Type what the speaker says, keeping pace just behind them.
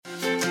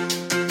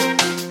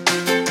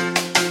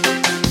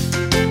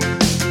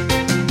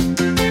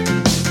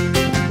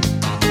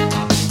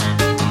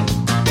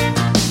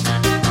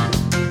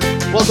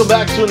Welcome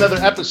back to another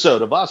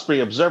episode of Osprey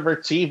Observer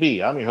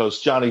TV. I'm your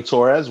host, Johnny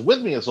Torres.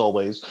 With me, as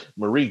always,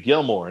 Marie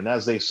Gilmore. And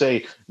as they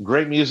say,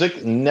 great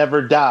music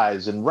never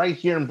dies. And right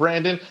here in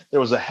Brandon, there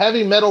was a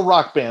heavy metal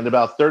rock band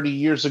about 30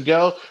 years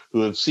ago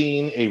who have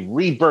seen a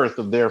rebirth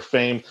of their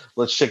fame.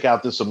 Let's check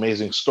out this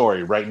amazing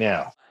story right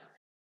now.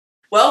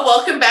 Well,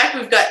 welcome back.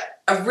 We've got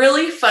a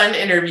really fun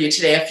interview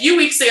today. A few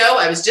weeks ago,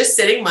 I was just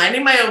sitting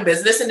minding my own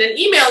business, and an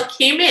email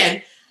came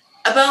in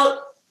about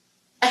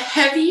a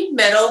heavy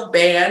metal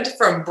band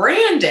from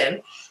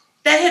Brandon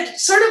that had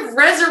sort of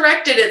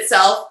resurrected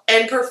itself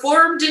and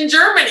performed in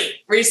Germany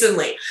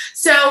recently.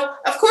 So,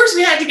 of course,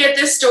 we had to get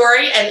this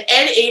story, and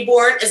Ed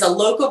Aborn is a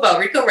local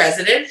Bellrico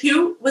resident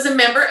who was a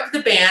member of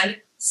the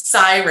band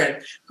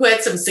Siren, who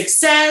had some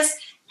success,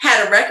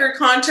 had a record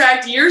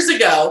contract years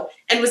ago,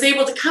 and was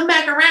able to come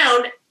back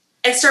around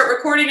and start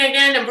recording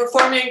again and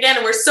performing again.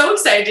 And we're so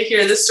excited to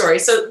hear this story.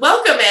 So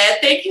welcome, Ed.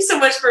 Thank you so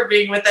much for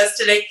being with us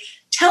today.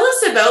 Tell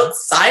us about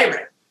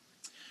Siren.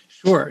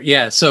 Sure.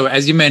 Yeah. So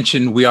as you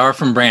mentioned, we are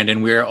from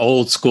Brandon. We're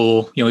old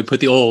school. We put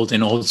the old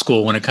in old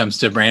school when it comes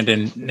to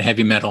Brandon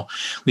heavy metal.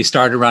 We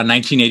started around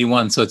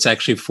 1981. So it's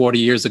actually 40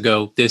 years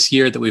ago this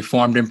year that we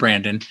formed in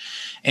Brandon.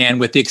 And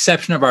with the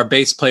exception of our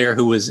bass player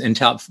who was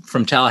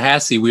from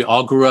Tallahassee, we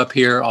all grew up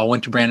here, all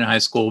went to Brandon High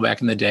School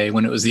back in the day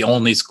when it was the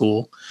only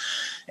school.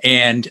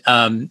 And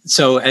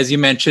so as you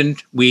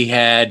mentioned, we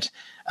had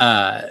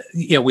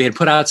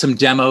put out some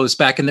demos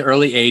back in the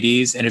early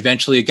 80s and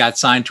eventually got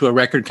signed to a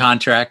record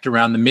contract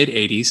around the mid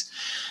 80s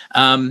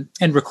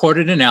and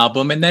recorded an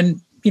album. And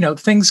then,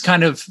 things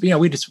kind of,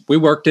 we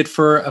worked it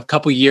for a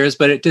couple years,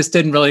 but it just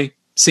didn't really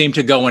seem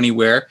to go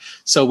anywhere.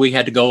 So we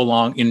had to go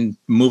along and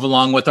move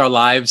along with our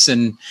lives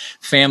and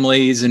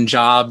families and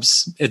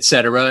jobs, et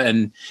cetera.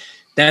 And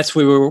that's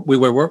where we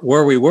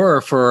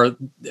were for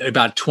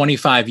about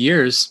 25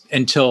 years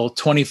until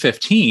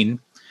 2015.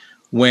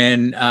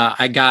 When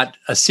I got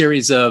a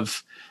series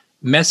of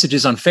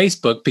messages on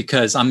Facebook,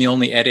 because I'm the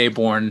only Ed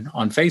Aborn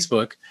on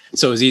Facebook,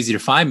 so it was easy to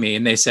find me.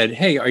 And they said,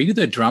 "Hey, are you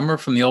the drummer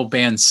from the old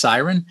band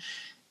Siren?"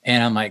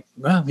 And I'm like,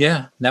 "Well,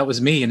 yeah, that was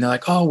me." And they're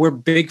like, "Oh, we're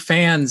big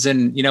fans.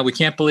 And, we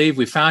can't believe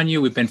we found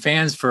you. We've been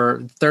fans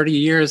for 30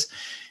 years.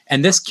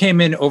 And this came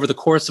in over the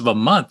course of a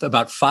month,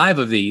 about 5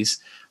 of these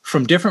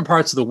from different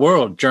parts of the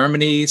world,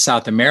 Germany,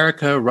 South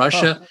America,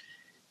 Russia. Oh.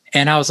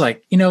 And I was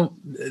like,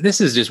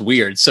 this is just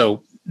weird.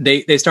 So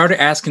they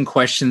started asking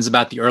questions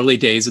about the early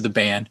days of the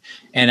band.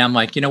 And I'm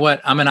like, you know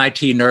what? I'm an IT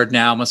nerd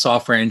now. I'm a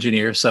software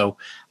engineer, so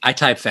I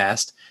type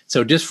fast.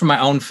 So just for my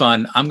own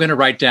fun, I'm going to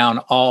write down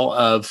all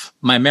of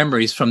my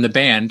memories from the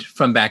band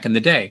from back in the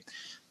day.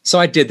 So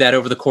I did that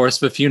over the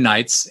course of a few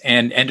nights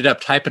and ended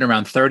up typing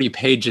around 30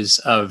 pages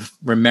of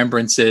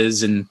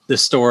remembrances and the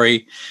story.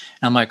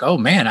 And I'm like, oh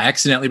man, I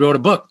accidentally wrote a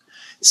book.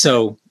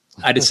 So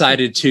I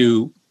decided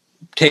to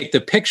take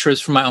the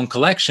pictures from my own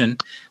collection,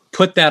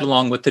 put that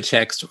along with the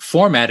text,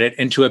 format it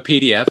into a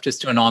PDF,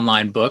 just to an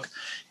online book,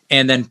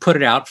 and then put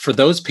it out for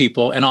those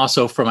people and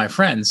also for my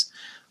friends.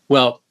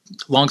 Well,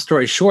 long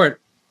story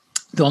short,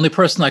 the only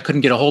person I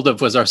couldn't get a hold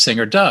of was our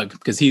singer, Doug,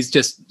 because he's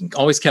just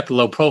always kept a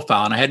low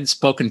profile, and I hadn't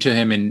spoken to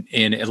him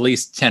in at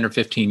least 10 or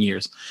 15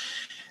 years.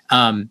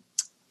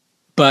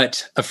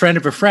 But a friend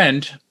of a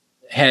friend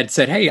had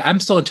said, "Hey, I'm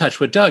still in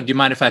touch with Doug. Do you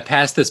mind if I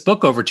pass this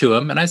book over to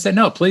him?" And I said,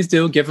 "No, please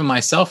do. Give him my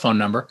cell phone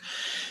number."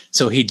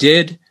 So he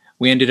did.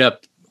 We ended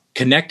up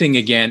connecting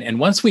again.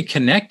 And once we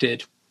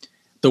connected,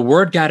 the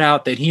word got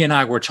out that he and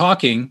I were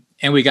talking,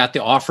 and we got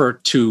the offer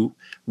to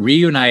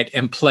reunite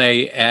and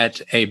play at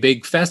a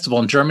big festival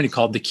in Germany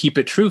called the Keep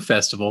It True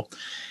Festival.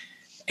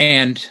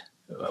 And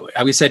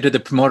we said to the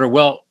promoter,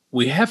 well,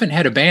 we haven't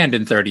had a band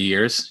in 30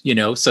 years,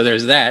 so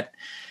there's that.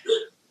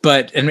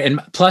 But,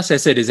 and plus I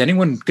said, is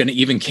anyone going to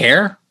even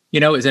care?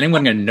 Is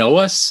anyone going to know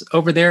us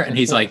over there? And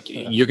he's like,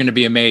 you're going to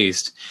be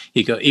amazed.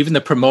 Even the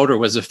promoter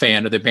was a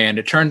fan of the band.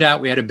 It turned out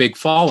we had a big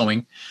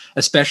following,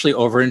 especially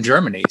over in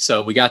Germany.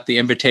 So we got the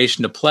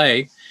invitation to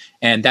play,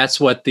 and that's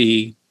what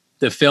the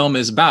film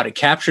is about. It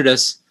captured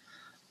us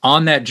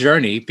on that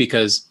journey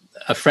because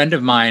a friend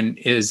of mine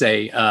is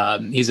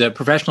he's a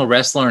professional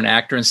wrestler and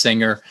actor and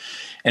singer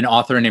and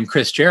author named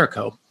Chris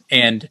Jericho.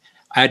 And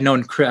I've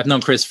known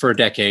Chris for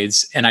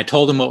decades, and I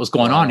told him what was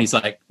going on. He's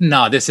like,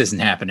 "No, this isn't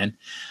happening."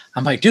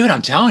 I'm like, "Dude,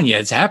 I'm telling you,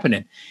 it's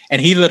happening." And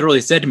he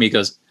literally said to me, he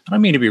goes, "I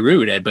don't mean to be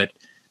rude, Ed, but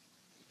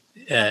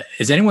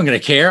is anyone going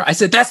to care?" I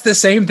said, "That's the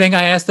same thing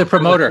I asked the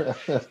promoter."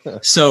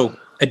 So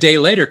a day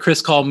later,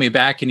 Chris called me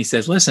back and he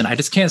says, "Listen, I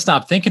just can't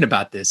stop thinking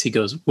about this." He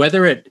goes,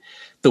 "Whether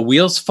the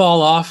wheels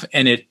fall off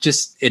and it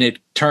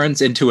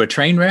turns into a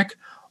train wreck,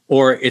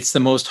 or it's the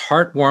most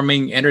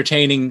heartwarming,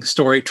 entertaining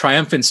story,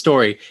 triumphant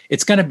story,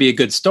 it's going to be a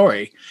good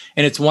story.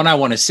 And it's one I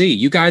want to see.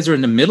 You guys are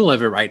in the middle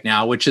of it right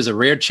now, which is a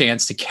rare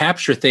chance to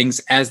capture things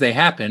as they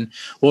happen.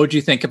 What would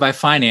you think if I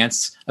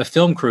financed a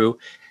film crew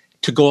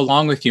to go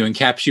along with you and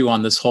capture you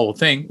on this whole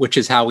thing," which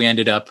is how we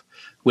ended up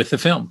with the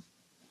film.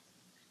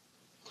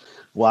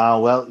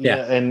 Wow. Well,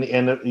 Yeah. yeah,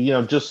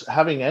 and just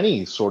having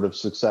any sort of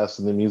success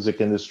in the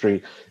music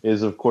industry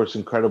is, of course,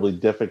 incredibly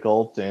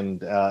difficult and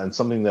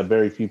something that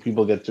very few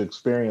people get to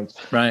experience.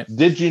 Right.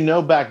 Did you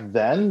know back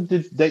then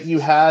that you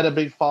had a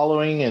big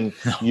following in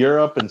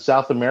Europe and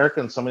South America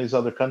and some of these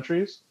other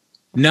countries?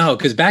 No,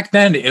 because back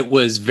then it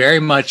was very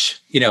much,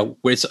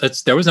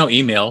 there was no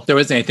email. There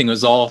wasn't anything. It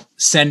was all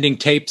sending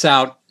tapes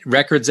out,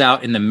 records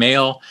out in the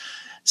mail,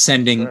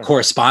 sending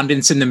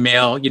correspondence in the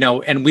mail,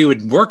 and we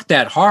would work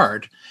that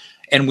hard.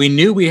 And we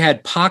knew we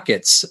had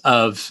pockets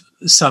of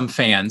some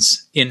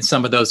fans in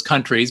some of those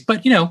countries,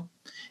 but,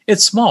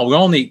 it's small.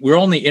 We're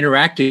only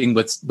interacting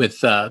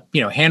with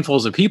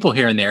handfuls of people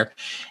here and there.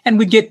 And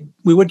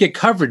we would get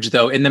coverage,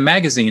 though, in the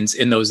magazines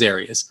in those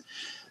areas.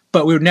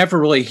 But we would never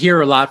really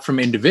hear a lot from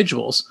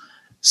individuals.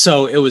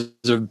 So it was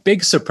a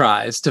big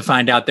surprise to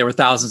find out there were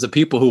thousands of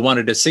people who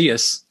wanted to see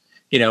us,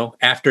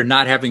 after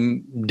not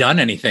having done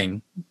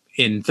anything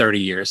in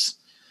 30 years.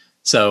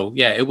 So,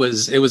 yeah, it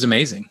was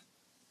amazing.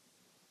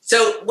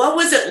 So what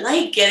was it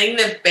like getting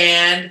the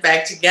band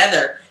back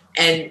together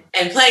and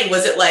playing?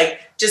 Was it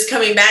like just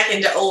coming back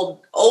into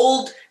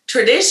old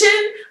tradition,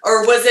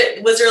 or was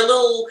there a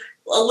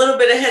little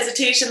bit of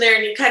hesitation there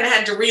and you kind of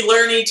had to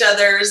relearn each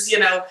other's,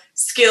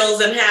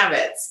 skills and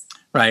habits?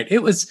 Right.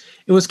 It was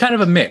kind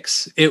of a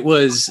mix. It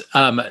was,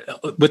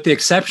 with the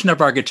exception of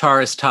our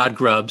guitarist, Todd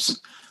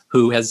Grubbs,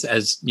 who has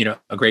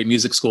a great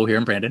music school here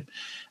in Brandon.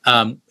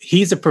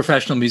 He's a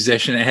professional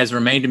musician and has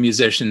remained a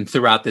musician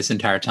throughout this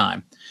entire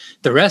time.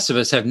 The rest of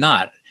us have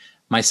not.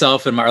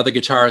 Myself and my other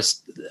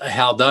guitarist,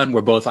 Hal Dunn,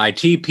 we're both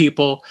IT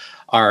people.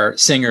 Our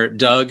singer,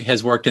 Doug,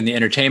 has worked in the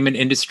entertainment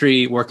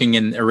industry, working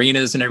in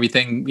arenas and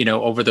everything,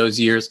 over those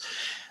years.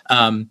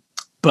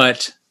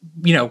 But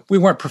we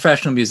weren't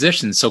professional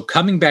musicians. So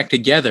coming back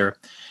together,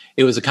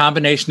 it was a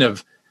combination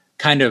of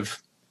kind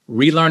of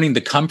relearning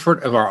the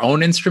comfort of our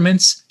own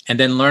instruments and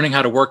then learning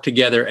how to work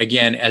together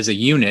again as a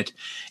unit.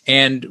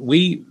 And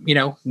we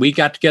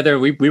got together,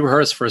 we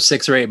rehearsed for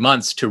 6 or 8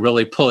 months to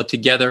really pull it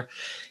together.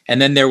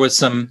 And then there was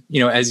some,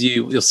 as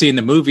you'll see in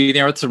the movie,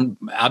 there were some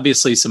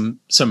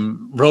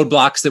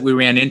roadblocks that we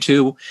ran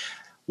into.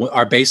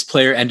 Our bass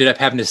player ended up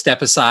having to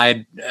step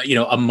aside,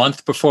 a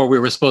month before we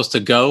were supposed to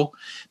go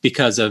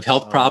because of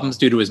health problems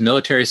due to his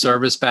military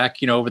service back,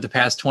 over the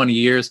past 20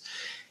 years.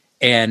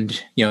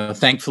 And,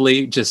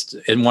 thankfully, just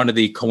in one of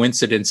the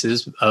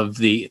coincidences of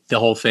the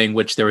whole thing,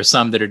 which there were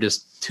some that are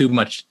just too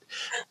much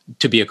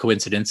to be a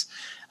coincidence,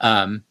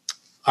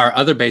 our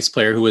other bass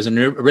player, who was an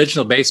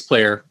original bass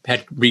player,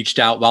 had reached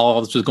out while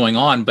all this was going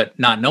on, but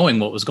not knowing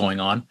what was going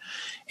on.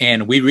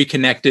 And we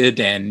reconnected,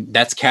 and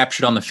that's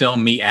captured on the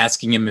film, me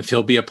asking him if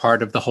he'll be a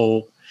part of the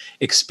whole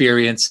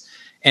experience.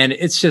 And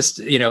it's just,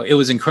 it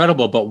was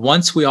incredible. But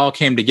once we all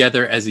came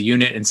together as a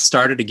unit and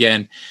started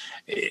again,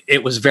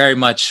 it was very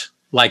much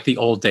like the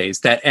old days.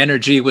 That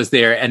energy was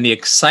there, and the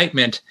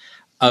excitement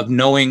of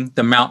knowing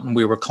the mountain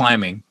we were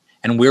climbing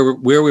and where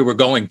we were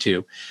going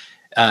to.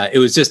 It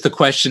was just the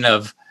question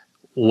of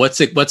what's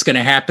going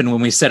to happen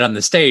when we sit on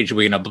the stage. Are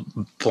we going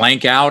to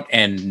blank out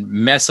and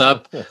mess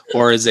up,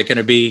 or is it going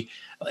to be,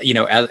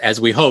 as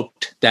we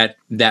hoped, that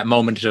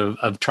moment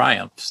of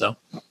triumph? So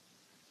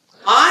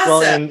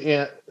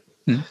awesome.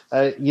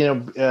 Well,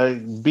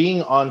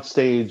 being on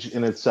stage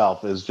in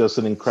itself is just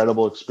an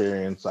incredible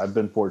experience. I've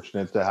been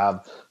fortunate to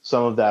have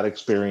some of that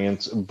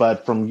experience.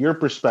 But from your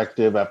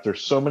perspective, after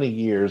so many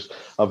years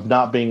of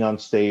not being on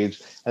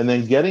stage and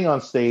then getting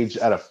on stage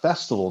at a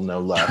festival, no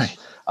less,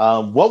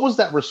 what was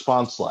that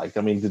response like?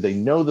 I mean, did they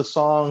know the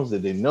songs?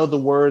 Did they know the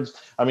words?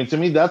 I mean, to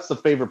me, that's the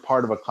favorite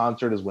part of a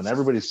concert, is when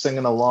everybody's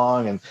singing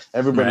along and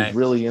everybody's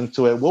really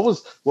into it. What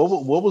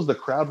was the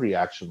crowd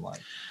reaction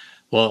like?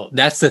 Well,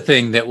 that's the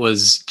thing that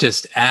was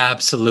just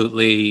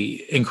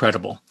absolutely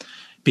incredible,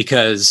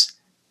 because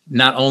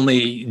not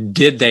only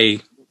did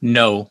they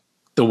know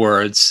the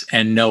words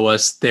and know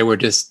us, they were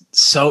just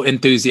so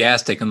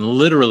enthusiastic. And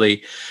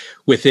literally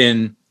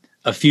within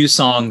a few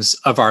songs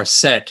of our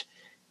set,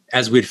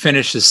 as we'd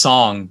finish the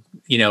song,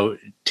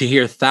 to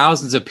hear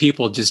thousands of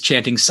people just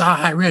chanting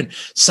 "Siren,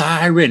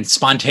 Siren"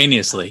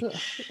 spontaneously.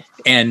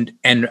 And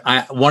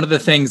one of the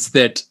things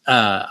that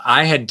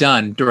I had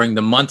done during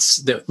the months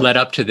that led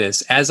up to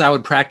this, as I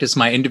would practice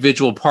my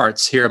individual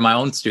parts here in my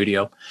own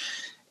studio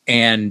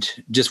and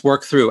just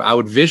work through, I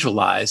would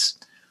visualize,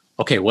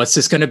 okay, what's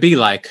this going to be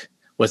like?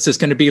 What's this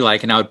going to be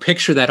like? And I would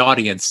picture that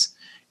audience,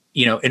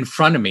 in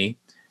front of me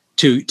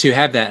to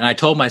have that. And I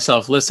told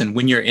myself, listen,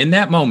 when you're in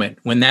that moment,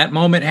 when that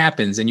moment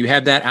happens and you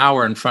have that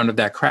hour in front of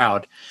that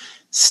crowd,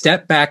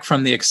 step back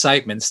from the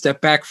excitement,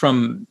 step back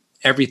from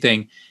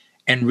everything,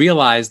 and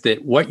realize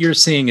that what you're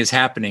seeing is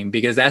happening,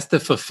 because that's the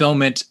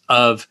fulfillment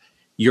of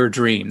your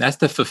dream. That's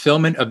the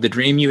fulfillment of the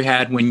dream you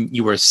had when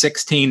you were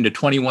 16 to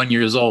 21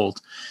 years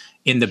old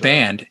in the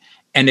band.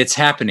 And it's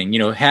happening.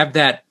 Have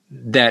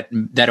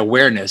that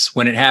awareness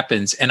when it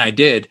happens. And I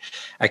did.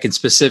 I can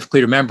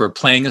specifically remember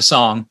playing a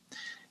song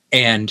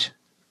and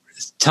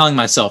telling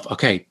myself,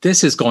 okay,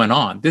 this is going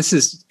on. This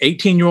is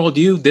 18-year-old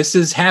you. This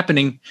is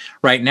happening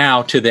right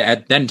now to the,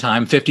 at then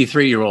time,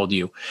 53-year-old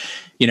you.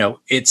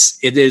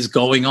 it is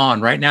going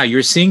on right now.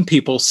 You're seeing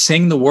people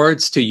sing the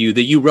words to you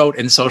that you wrote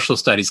in social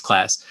studies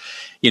class,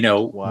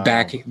 wow.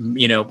 back,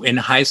 in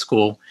high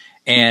school.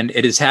 And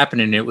it is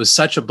happening. It was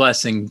such a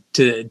blessing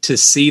to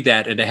see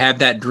that and to have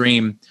that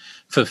dream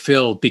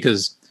fulfilled,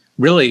 because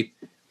really,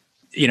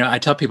 I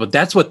tell people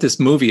that's what this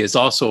movie is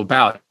also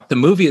about. The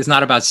movie is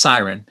not about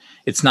Siren.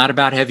 It's not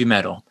about heavy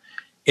metal.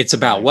 It's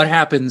about what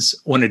happens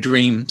when a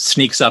dream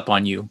sneaks up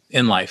on you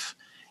in life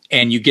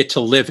and you get to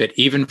live it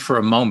even for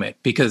a moment,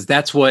 because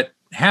that's what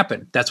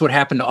happened. That's what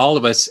happened to all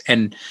of us.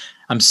 And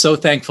I'm so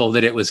thankful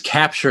that it was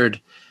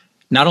captured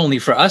not only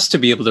for us to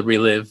be able to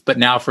relive, but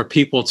now for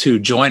people to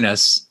join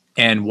us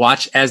and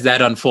watch as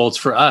that unfolds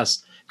for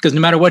us. Because no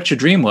matter what your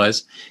dream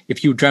was,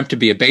 if you dreamt to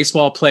be a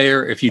baseball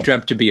player, if you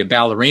dreamt to be a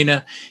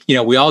ballerina,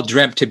 we all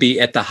dreamt to be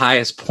at the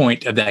highest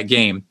point of that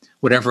game,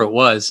 whatever it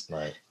was.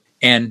 Right.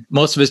 And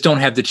most of us don't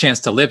have the chance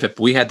to live it,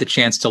 but we had the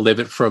chance to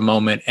live it for a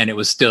moment, and it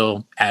was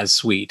still as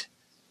sweet.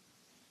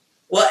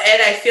 Well,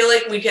 Ed, I feel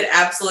like we could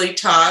absolutely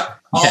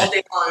talk all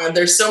day long.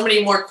 There's so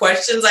many more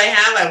questions I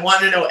have. I want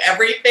to know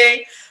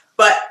everything.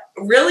 But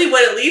really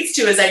what it leads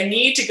to is I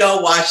need to go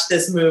watch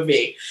this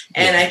movie.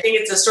 And I think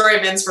it's a story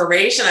of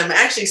inspiration. I'm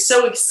actually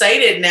so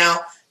excited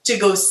now to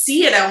go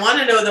see it. I want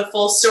to know the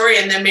full story,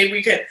 and then maybe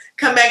we could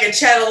come back and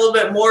chat a little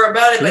bit more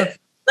about it. Sure. But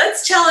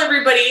let's tell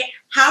everybody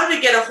how to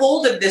get a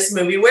hold of this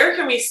movie. Where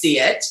can we see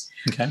it?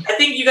 Okay. I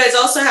think you guys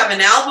also have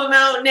an album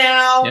out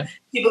now. Yeah.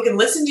 People can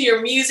listen to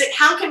your music.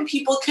 How can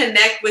people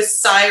connect with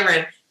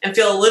Siren and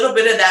feel a little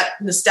bit of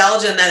that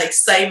nostalgia and that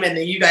excitement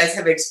that you guys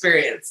have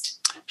experienced?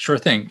 Sure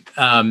thing.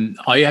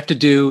 All you have to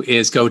do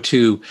is go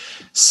to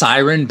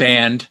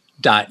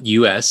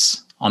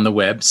sirenband.us on the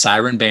web,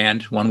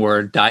 sirenband, one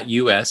word,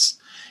 .us.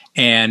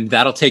 And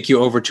that'll take you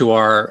over to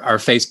our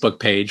Facebook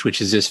page,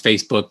 which is just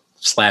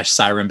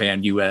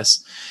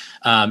Facebook/sirenbandus.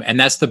 And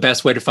that's the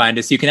best way to find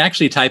us. You can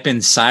actually type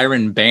in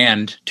Siren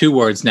Band, 2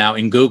 words now,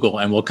 in Google,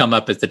 and we'll come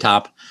up at the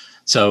top.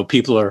 So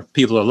people are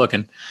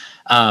looking.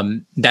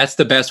 That's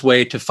the best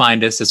way to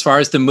find us. As far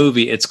as the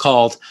movie, it's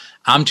called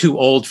I'm Too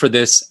Old for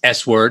This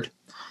S Word.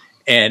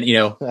 And,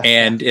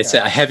 and it's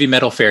a heavy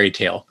metal fairy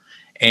tale.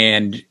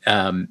 And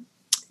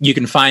you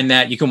can find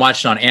that. You can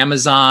watch it on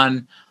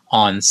Amazon,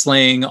 on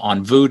Sling,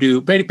 on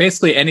Vudu,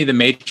 basically any of the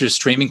major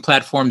streaming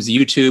platforms,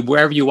 YouTube,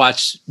 wherever you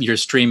watch your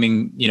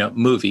streaming,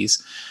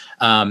 movies.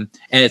 And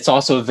it's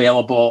also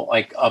available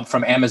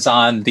from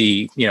Amazon,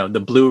 the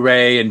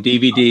Blu-ray and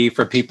DVD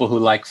for people who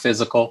like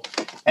physical.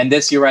 And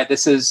you're right.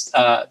 This is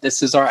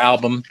our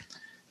album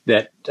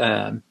that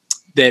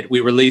we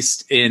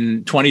released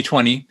in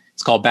 2020.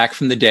 It's called Back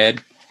from the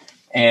Dead.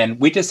 And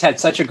we just had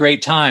such a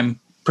great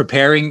time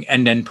preparing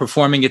and then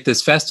performing at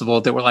this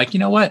festival that we're like, you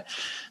know what?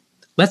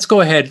 Let's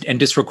go ahead and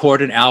just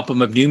record an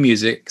album of new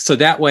music. So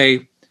that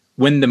way,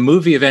 when the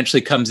movie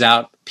eventually comes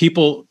out,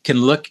 people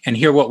can look and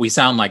hear what we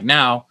sound like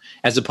now,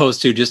 as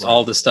opposed to just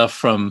all the stuff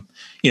from,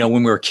 when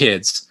we were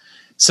kids.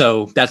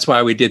 So that's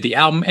why we did the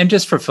album. And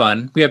just for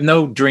fun, we have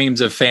no dreams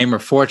of fame or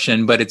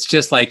fortune, but it's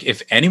just like,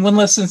 if anyone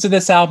listens to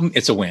this album,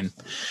 it's a win.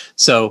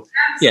 So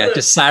yeah,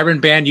 just Siren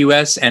Band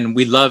US. And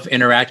we love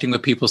interacting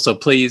with people. So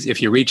please,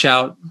 if you reach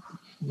out,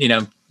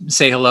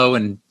 say hello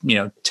and,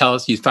 tell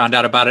us you found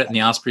out about it in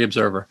the Osprey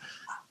Observer.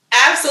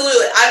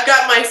 Absolutely. I've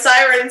got my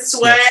Siren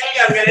swag.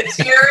 Yes. I'm going to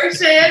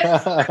cherish it.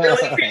 I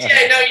really appreciate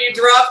it. I know you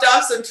dropped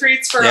off some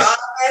treats for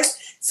us.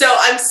 So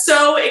I'm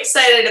so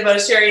excited about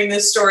sharing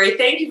this story.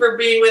 Thank you for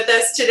being with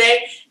us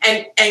today,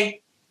 and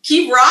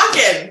keep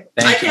rocking.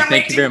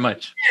 Thank you very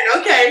much.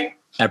 Okay.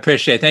 I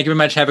appreciate it. Thank you very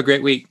much. Have a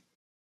great week.